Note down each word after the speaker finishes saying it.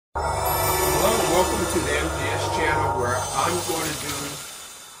I'm going to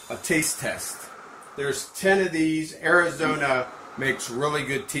do a taste test. There's 10 of these. Arizona makes really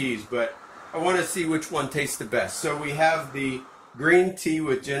good teas, but I want to see which one tastes the best. So we have the green tea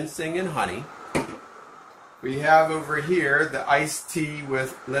with ginseng and honey. We have over here the iced tea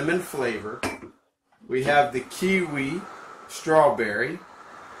with lemon flavor. We have the kiwi strawberry.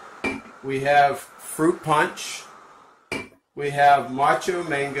 We have fruit punch. We have Mucho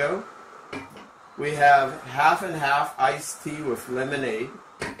mango. We have half and half iced tea with lemonade.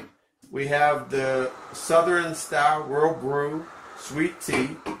 We have the Southern style World Brew sweet tea.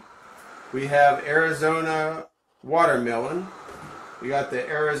 We have Arizona watermelon. We got the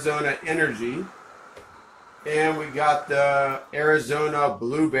Arizona energy. And we got the Arizona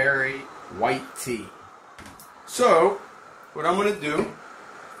blueberry white tea. So, what I'm going to do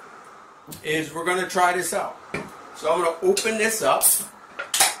is we're going to try this out. So I'm going to open this up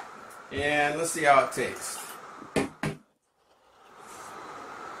and let's see how it tastes.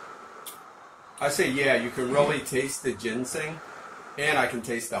 I say, yeah, you can really taste the ginseng and I can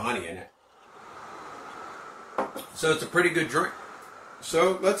taste the honey in it. So it's a pretty good drink.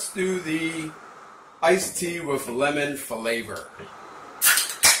 So let's do the iced tea with lemon flavor.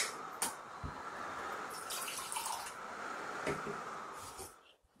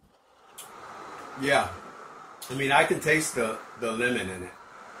 Yeah, I mean, I can taste the lemon in it.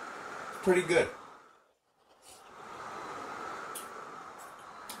 It's pretty good.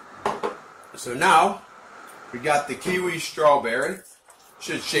 So now, we got the kiwi strawberry.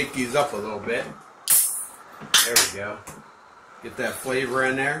 Should shake these up a little bit. There we go. Get that flavor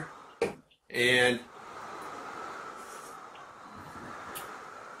in there. And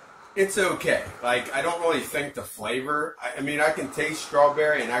it's okay. Like, I don't really think the flavor, I mean, I can taste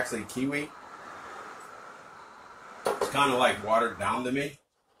strawberry and actually kiwi. It's kind of like watered down to me.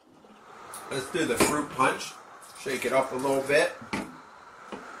 Let's do the fruit punch. Shake it up a little bit.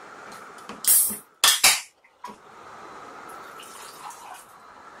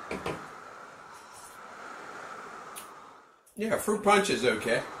 Yeah, fruit punch is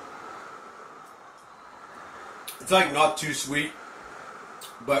okay. It's like not too sweet.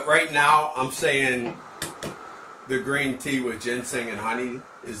 But right now, I'm saying the green tea with ginseng and honey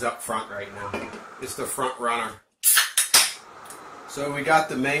is up front right now. It's the front runner. So we got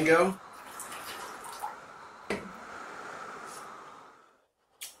the mango.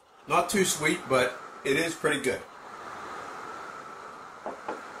 Not too sweet, but it is pretty good.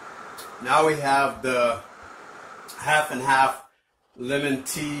 Now we have the half and half lemon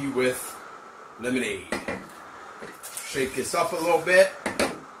tea with lemonade. Shake this up a little bit.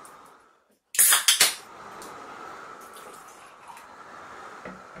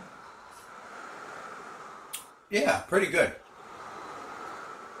 Yeah, pretty good.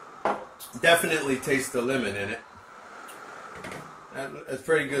 Definitely taste the lemon in it. That's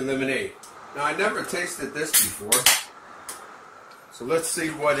pretty good lemonade. Now, I never tasted this before. So let's see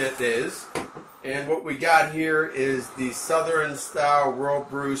what it is. And what we got here is the Southern style World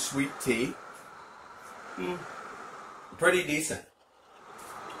Brew sweet tea. Pretty decent.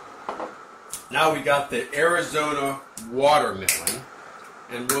 Now we got the Arizona watermelon.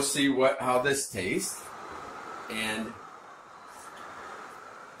 And we'll see how this tastes. And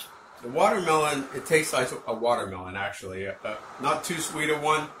the watermelon, it tastes like a watermelon, actually. Not too sweet a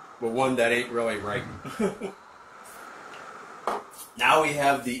one, but one that ain't really ripe. Now we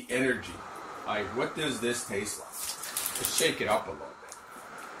have the energy. Like, what does this taste like? Let's shake it up a little bit.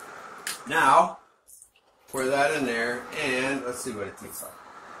 Now, pour that in there, and let's see what it tastes like.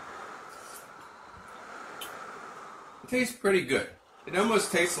 It tastes pretty good. It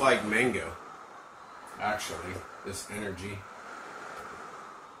almost tastes like mango, actually, this energy.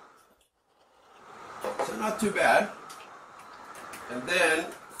 So not too bad. And then,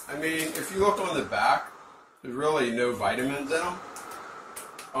 I mean, if you look on the back, there's really no vitamins in them.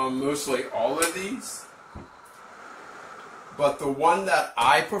 Mostly all of these. But the one that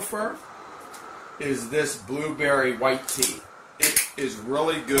I prefer is this blueberry white tea. It is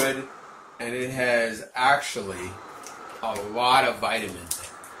really good, and it has actually a lot of vitamins in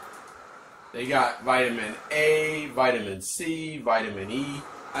it. They got vitamin A, vitamin C, vitamin E.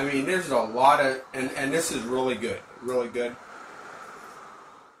 I mean, there's a lot of, and this is really good, really good.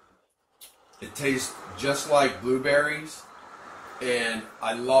 It tastes just like blueberries, and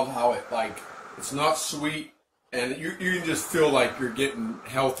I love how it, like, it's not sweet, and you can just feel like you're getting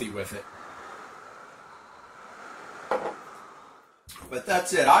healthy with it. But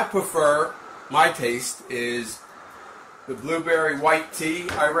that's it. I prefer, my taste is the blueberry white tea,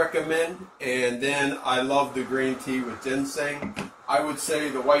 I recommend, and then I love the green tea with ginseng. I would say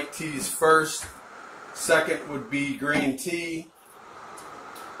the white teas first, Second would be green tea.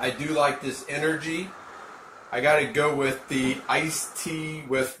 I do like this energy. I got to go with the iced tea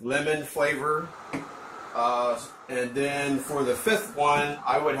with lemon flavor. And then for the fifth one,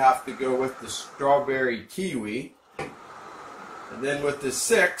 I would have to go with the strawberry kiwi. And then with the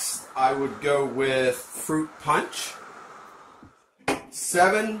sixth, I would go with fruit punch.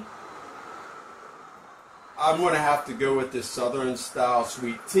 7, I'm going to have to go with this Southern style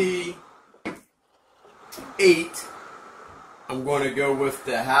sweet tea. 8, I'm going to go with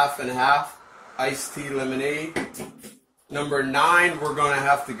the half and half iced tea lemonade. Number 9, we're going to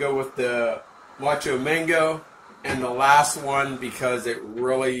have to go with the Mucho mango. And the last one, because it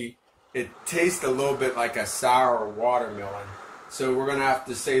tastes a little bit like a sour watermelon. So we're going to have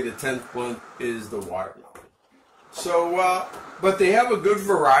to say the 10th one is the watermelon. So, but they have a good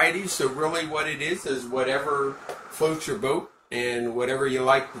variety. So really what it is whatever floats your boat and whatever you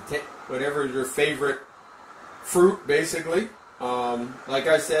like to take, whatever your favorite fruit, basically. Like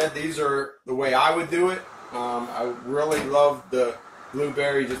I said, these are the way I would do it. I really love the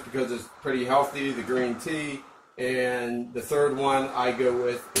blueberry just because it's pretty healthy, the green tea. And the third one I go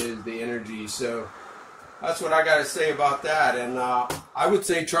with is the energy. So that's what I got to say about that. And I would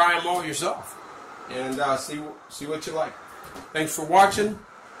say try them all yourself and see what you like. Thanks for watching.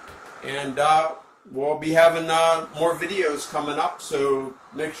 And we'll be having more videos coming up. So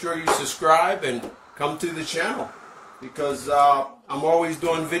make sure you subscribe and come to the channel because I'm always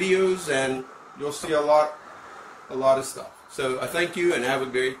doing videos and you'll see a lot of stuff. So I thank you and have a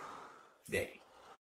great day.